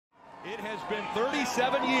It has been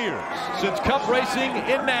 37 years since Cup racing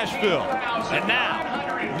in Nashville. And now,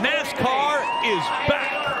 NASCAR is back.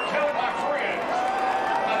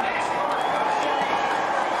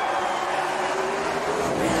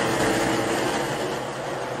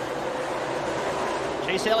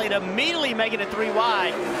 Chase Elliott immediately making it 3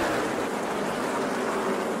 wide.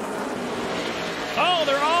 Oh,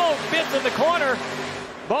 they're all fifth in the corner.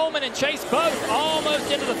 Bowman and Chase both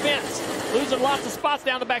almost into the fence. Losing lots of spots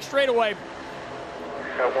down the back straightaway.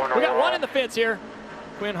 We got one in the fence here.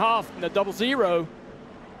 Quinn Hoff in the 00.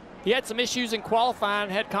 He had some issues in qualifying,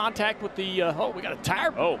 had contact with the, we got a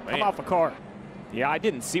tire come off a car. Yeah, I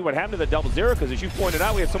didn't see what happened to the 00 because, as you pointed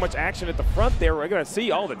out, we had so much action at the front there. We're going to see,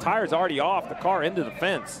 the tire's already off, the car into the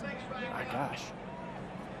fence. My gosh.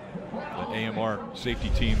 The AMR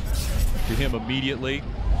safety team to him immediately.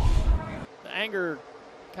 The anger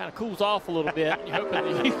kind of cools off a little bit. You're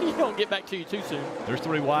hoping that you don't get back to you too soon. There's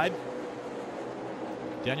 3 wide.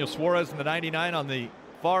 Daniel Suarez in the 99 on the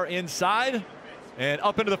far inside. And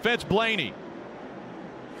up into the fence, Blaney.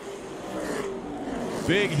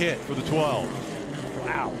 Big hit for the 12.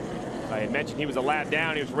 Wow. I had mentioned he was a lap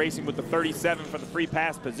down. He was racing with the 37 for the free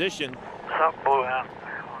pass position. Something blew out.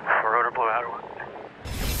 Rotor blew out.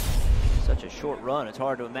 Such a short run, it's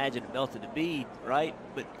hard to imagine it melted to bead, right?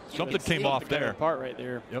 But something came off there. Part right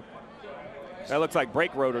there. Yep. That looks like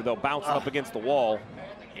brake rotor, though, bouncing up against the wall.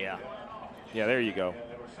 Yeah. Yeah, there you go.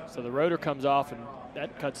 So the rotor comes off, and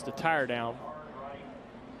that cuts the tire down.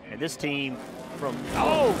 And this team from,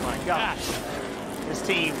 oh my gosh. This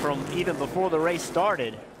team from even before the race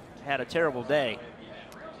started had a terrible day.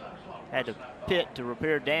 Had to pit to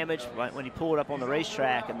repair damage when he pulled up on the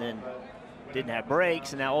racetrack, and then didn't have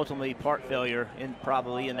brakes, and now ultimately part failure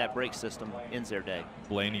probably in that brake system ends their day.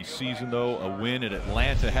 Blaney's season, though, a win at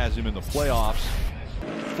Atlanta has him in the playoffs.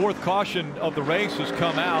 4th caution of the race has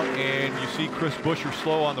come out, and you see Chris Buescher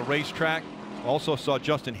slow on the racetrack. Also saw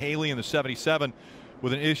Justin Haley in the 77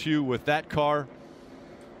 with an issue with that car.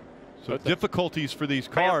 So difficulties for these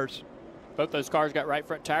cars. Both those cars got right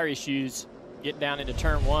front tire issues getting down into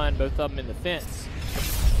turn 1, both of them in the fence.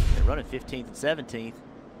 They're running 15th and 17th.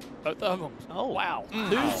 Both of them. Oh, wow.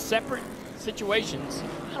 2 separate situations.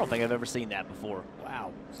 I don't think I've ever seen that before.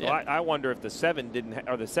 Wow. So yeah. I wonder if the 7 didn't,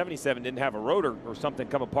 or the 77 didn't have a rotor or something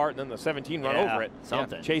come apart, and then the 17 run over it.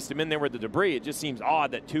 Something. Yeah, chased him in there with the debris. It just seems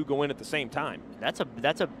odd that 2 go in at the same time. That's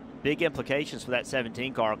a big implications for that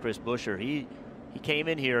 17 car, Chris Buescher. He came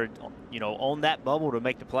in here, on that bubble to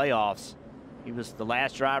make the playoffs. He was the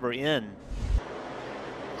last driver in.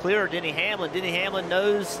 Clear Denny Hamlin. Denny Hamlin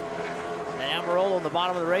knows the Amarillo on the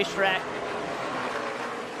bottom of the racetrack.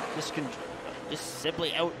 Just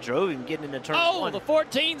simply outdrove him getting into turn 1. Oh, the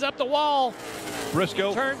 14's up the wall.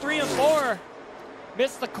 Briscoe. Turn 3 and 4.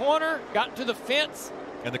 Missed the corner, got into the fence.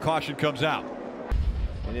 And the caution comes out.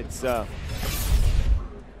 And it's So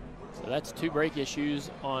that's 2 brake issues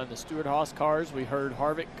on the Stewart-Haas cars. We heard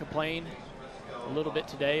Harvick complain a little bit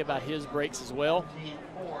today about his brakes as well.